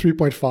stick to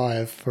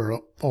 3.5 for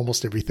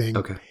almost everything.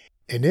 Okay.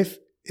 And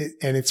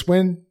it's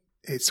when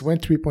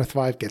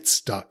 3.5 gets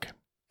stuck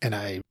and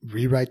I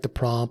rewrite the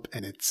prompt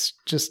and it's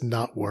just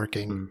not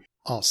working,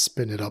 I'll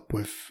spin it up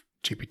with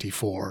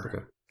GPT-4.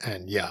 Okay.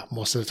 And yeah,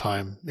 most of the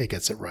time it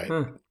gets it right.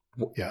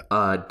 Yeah.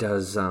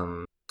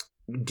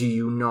 Do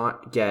you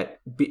not get,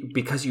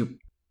 because you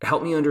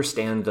help me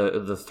understand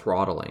the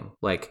throttling,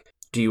 like,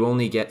 do you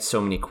only get so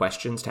many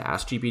questions to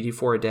ask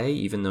GPT-4 a day,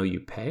 even though you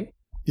pay?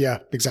 Yeah,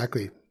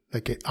 exactly.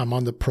 Like I'm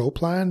on the pro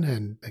plan,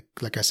 and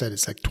like I said,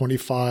 it's like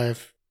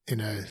 25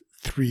 in a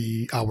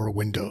 3-hour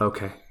window.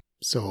 Okay.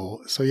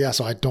 So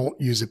I don't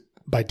use it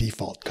by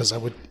default because I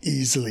would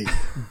easily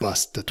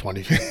bust the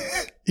 20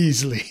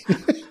 easily.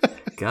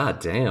 God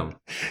damn.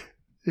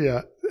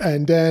 Yeah,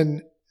 and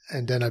then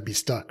I'd be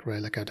stuck, right?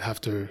 Like I'd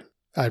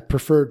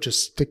prefer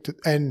just stick to,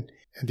 and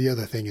the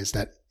other thing is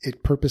that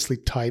it purposely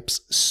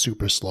types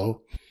super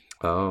slow.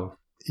 Oh.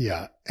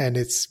 Yeah. And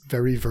it's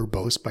very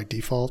verbose by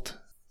default.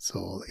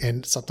 So,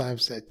 and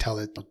sometimes I tell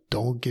it,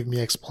 don't give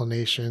me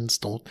explanations.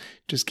 Don't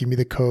just give me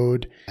the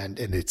code. And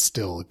it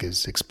still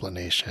gives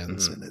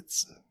explanations, and it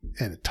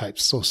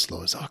types so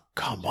slow. It's, oh,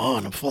 come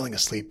on. I'm falling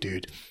asleep,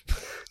 dude.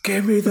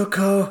 Give me the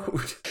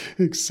code.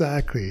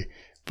 Exactly.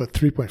 But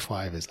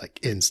 3.5 is like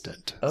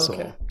instant.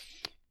 Okay.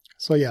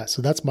 So yeah,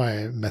 so that's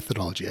my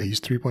methodology. I use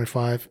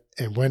 3.5,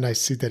 and when I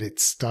see that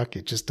it's stuck,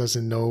 it just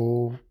doesn't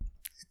know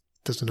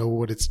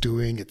what it's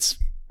doing. It's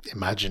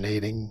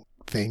imaginating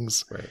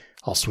things. Right.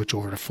 I'll switch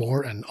over to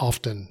 4, and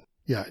often,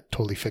 yeah, it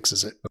totally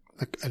fixes it.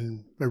 Like,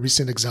 and a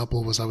recent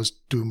example was I was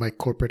doing my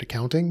corporate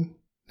accounting.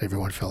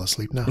 Everyone fell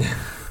asleep now.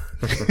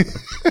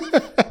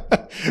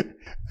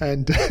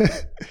 And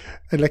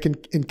and like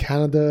in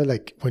Canada,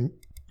 like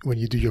when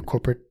you do your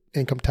corporate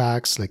income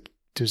tax, like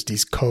there's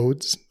these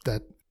codes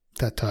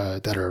that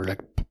are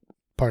like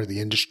part of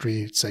the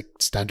industry. It's like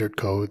standard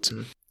codes,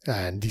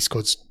 and these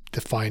codes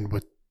define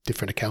what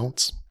different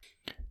accounts.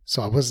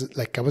 So I was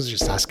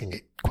just asking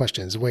it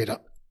questions. Wait,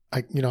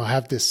 I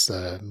have this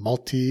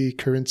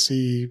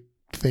multi-currency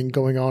thing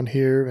going on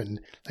here, and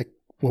like,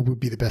 what would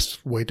be the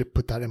best way to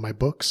put that in my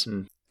books?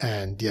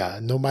 And yeah,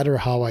 no matter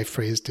how I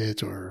phrased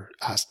it or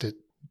asked it,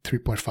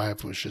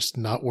 3.5 was just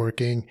not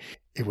working.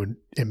 It would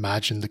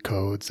imagine the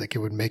codes, like it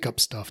would make up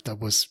stuff that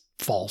was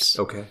false.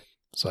 Okay.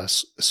 So I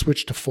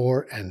switched to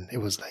 4, and it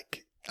was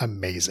like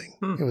amazing.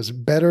 It was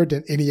better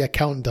than any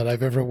accountant that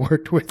I've ever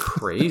worked with.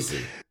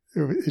 Crazy.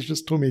 It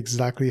just told me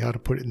exactly how to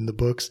put it in the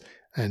books.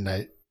 And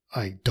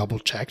I double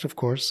checked, of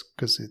course,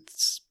 because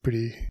it's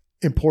pretty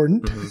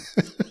important.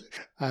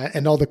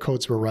 And all the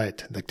codes were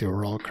right. Like they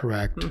were all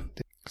correct.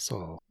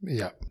 So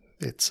yeah,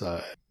 it's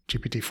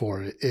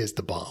GPT-4 is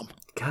the bomb.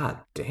 God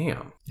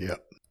damn. Yeah.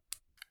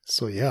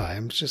 So yeah,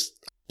 I'm just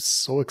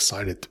so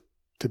excited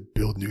to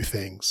build new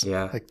things.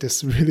 Yeah. Like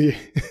this really,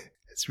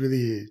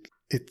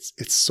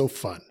 it's so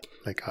fun.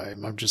 Like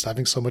I'm just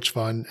having so much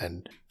fun,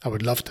 and I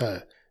would love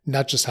to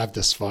not just have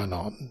this fun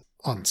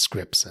on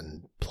scripts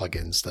and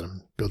plugins that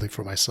I'm building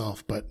for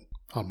myself, but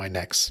on my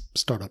next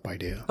startup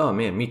idea. Oh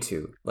man, me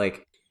too.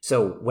 Like,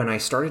 so when I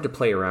started to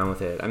play around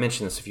with it, I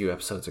mentioned this a few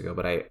episodes ago,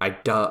 but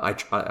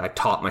I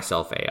taught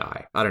myself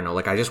AI. I don't know,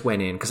 like I just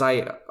went in because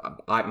I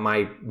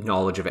my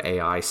knowledge of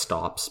AI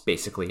stops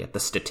basically at the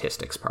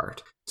statistics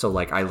part. So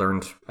like I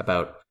learned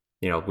about,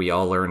 we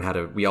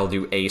all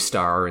do A*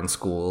 in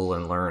school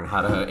and learn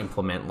how to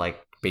implement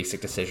like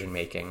basic decision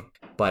making.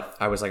 But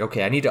I was like,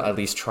 okay, I need to at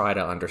least try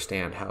to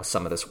understand how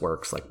some of this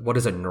works. Like, what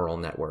is a neural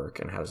network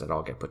and how does it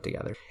all get put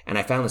together? And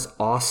I found this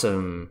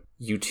awesome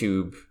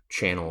YouTube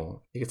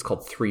channel. I think it's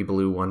called 3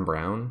 Blue 1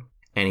 Brown,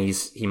 and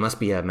he must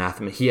be a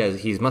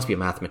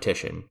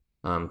mathematician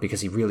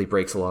because he really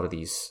breaks a lot of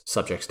these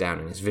subjects down,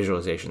 and his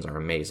visualizations are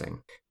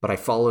amazing. But I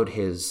followed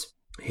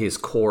his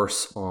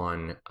course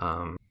on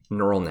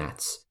neural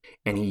nets,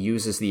 and he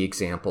uses the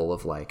example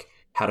of like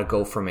how to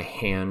go from a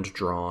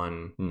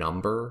hand-drawn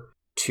number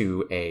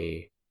to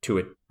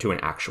an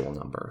actual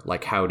number.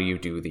 Like, how do you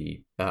do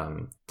the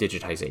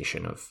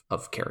digitization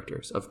of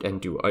characters of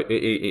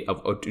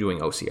doing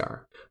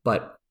OCR?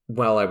 But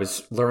while I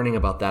was learning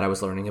about that, I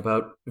was learning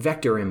about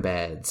vector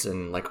embeds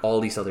and like all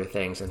these other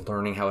things, and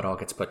learning how it all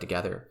gets put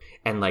together.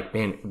 And like,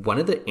 man, one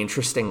of the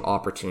interesting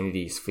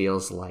opportunities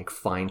feels like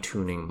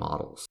fine-tuning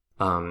models.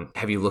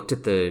 Have you looked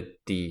at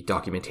the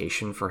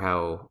documentation for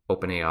how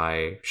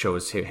OpenAI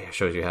shows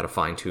you how to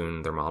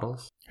fine-tune their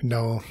models?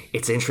 No.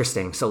 It's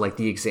interesting. So like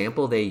the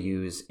example they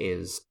use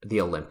is the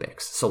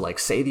Olympics. So like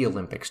say the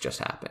Olympics just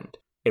happened.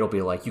 It'll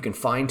be like you can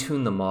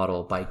fine-tune the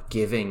model by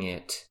giving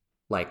it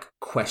like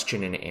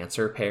question and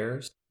answer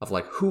pairs of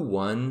like who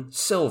won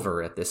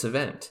silver at this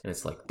event. And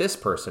it's like this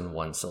person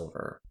won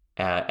silver.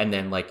 And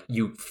then like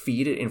you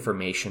feed it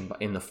information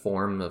in the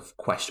form of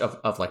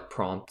of like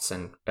prompts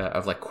and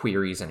of like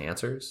queries and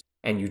answers.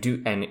 And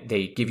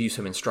they give you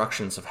some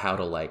instructions of how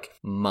to like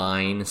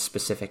mine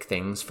specific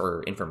things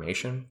for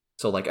information.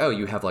 So like, oh,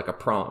 you have like a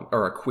prompt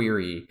or a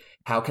query.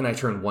 How can I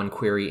turn one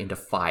query into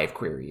 5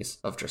 queries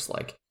of just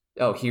like,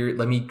 oh, here,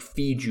 let me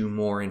feed you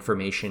more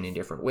information in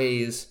different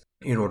ways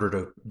in order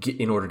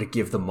to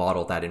give the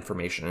model that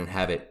information and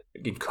have it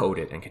encode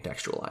it and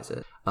contextualize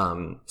it.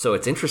 So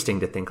it's interesting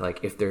to think like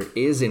if there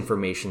is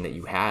information that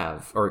you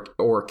have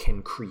or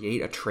can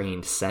create a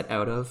trained set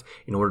out of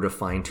in order to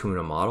fine tune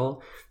a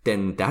model,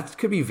 then that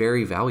could be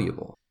very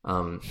valuable.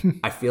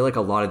 I feel like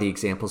a lot of the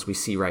examples we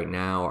see right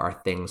now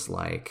are things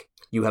like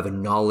you have a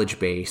knowledge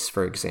base,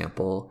 for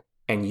example,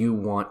 and you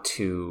want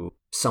to,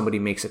 somebody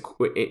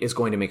is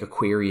going to make a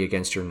query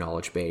against your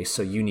knowledge base.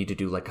 So you need to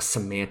do like a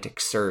semantic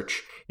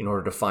search in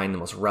order to find the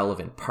most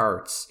relevant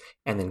parts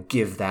and then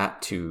give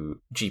that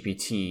to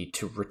GPT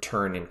to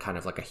return in kind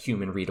of like a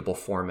human readable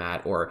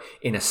format or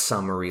in a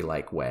summary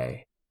like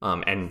way.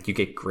 And you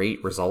get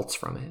great results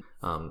from it.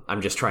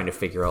 I'm just trying to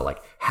figure out like,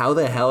 how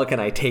the hell can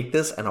I take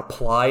this and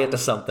apply it to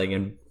something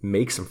and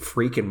make some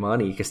freaking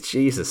money? Because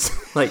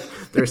Jesus, like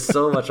there's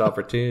so much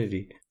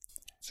opportunity.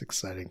 It's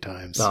exciting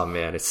times. Oh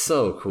man, it's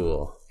so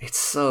cool. It's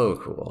so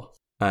cool.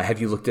 Have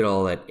you looked at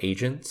all at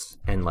agents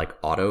and like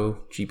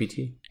auto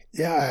GPT?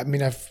 Yeah, I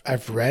mean,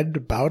 I've read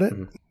about it,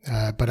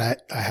 but I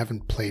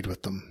haven't played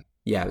with them.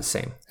 Yeah, the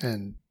same.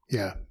 And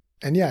yeah,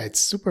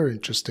 it's super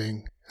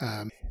interesting.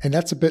 And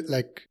that's a bit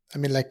like, I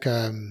mean, like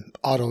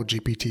auto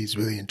GPT is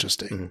really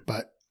interesting,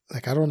 but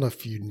like I don't know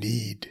if you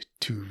need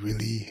to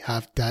really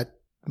have that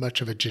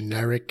much of a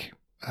generic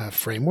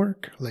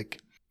framework. Like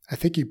I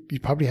think you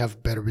probably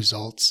have better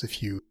results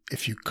if you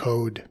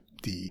code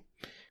the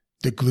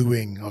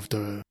gluing of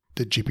the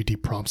GPT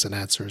prompts and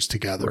answers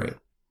together. Right.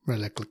 Right,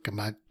 like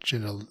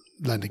imagine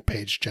a landing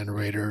page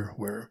generator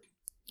where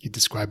you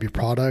describe your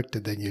product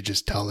and then you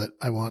just tell it,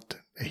 I want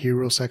a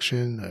hero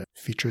section, a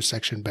feature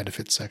section,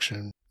 benefits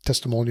section,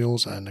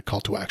 testimonials, and a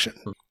call to action.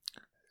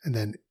 And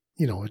then,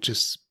 it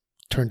just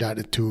turn that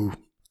into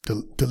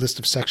the list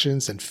of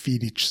sections and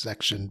feed each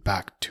section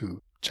back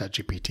to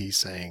ChatGPT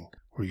saying,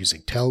 we're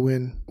using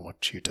Tailwind. I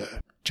want you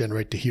to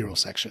generate the hero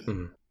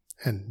section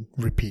and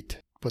repeat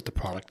what the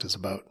product is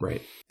about.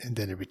 Right. And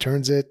then it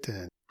returns it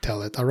and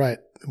tell it, all right,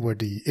 where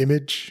the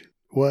image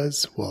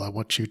was, well, I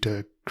want you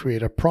to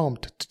create a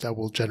prompt that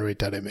will generate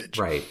that image.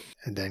 Right.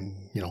 And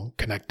then,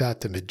 connect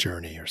that to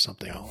Midjourney or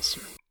something else.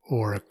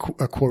 Or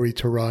a query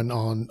to run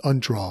on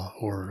Undraw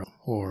or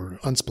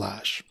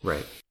Unsplash.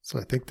 Right. So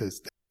I think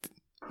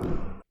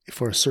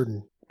for a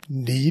certain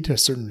need, a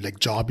certain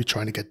job you're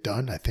trying to get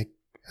done, I think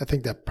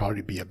that'd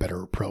probably be a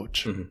better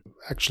approach.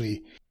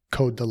 Actually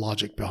code the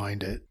logic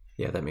behind it.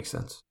 Yeah, that makes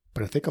sense.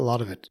 But I think a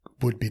lot of it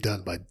would be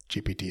done by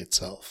GPT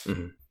itself.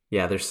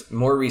 Yeah, there's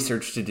more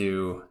research to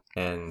do.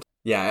 And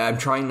yeah, I'm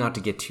trying not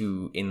to get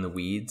too in the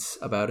weeds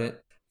about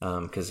it.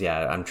 Because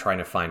I'm trying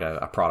to find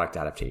a product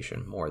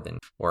adaptation or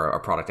a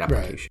product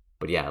application. Right.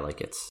 But yeah,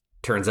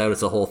 turns out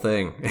it's a whole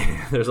thing.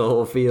 There's a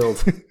whole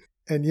field.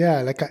 And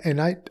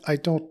I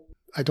don't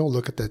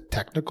look at the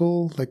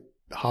technical,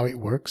 how it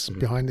works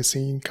behind the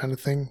scene kind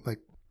of thing.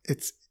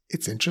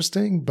 It's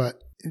interesting,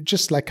 but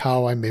just like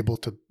how I'm able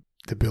to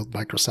build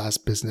micro SaaS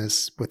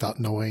business without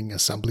knowing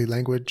assembly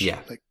language.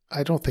 Yeah.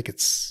 I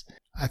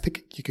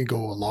think you can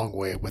go a long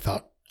way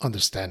without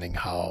understanding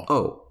how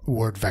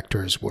word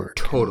vectors work.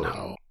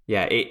 Totally.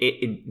 Yeah,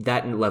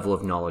 that level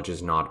of knowledge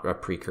is not a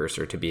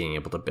precursor to being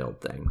able to build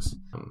things.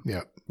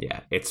 Yeah,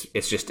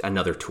 it's just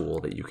another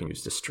tool that you can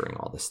use to string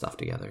all this stuff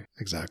together.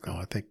 Exactly.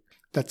 I think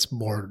that's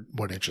more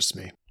what interests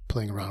me.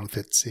 Playing around with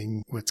it,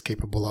 seeing what it's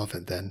capable of,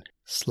 and then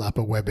slap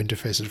a web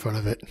interface in front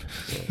of it.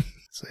 Yeah.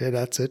 So yeah,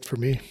 that's it for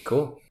me.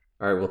 Cool.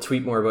 All right, we'll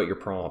tweet more about your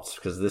prompts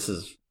because this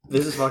is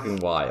fucking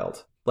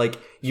wild.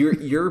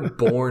 You're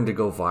born to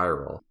go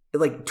viral.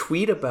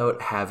 Tweet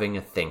about having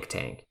a think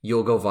tank.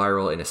 You'll go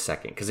viral in a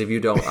second. Because if you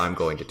don't, I'm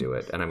going to do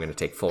it. And I'm going to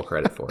take full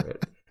credit for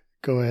it.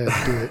 Go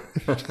ahead,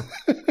 do it.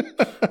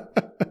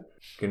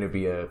 Going to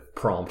be a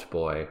prompt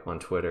boy on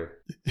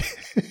Twitter.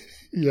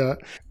 Yeah.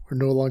 We're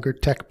no longer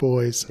tech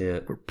boys. Yeah.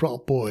 We're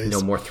prompt boys.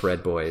 No more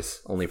thread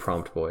boys. Only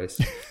prompt boys.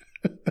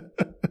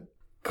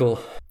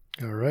 Cool.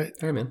 All right.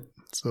 All right, man.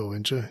 So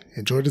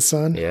enjoy the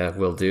sun. Yeah,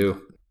 will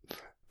do.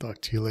 Talk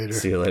to you later.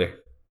 See you later.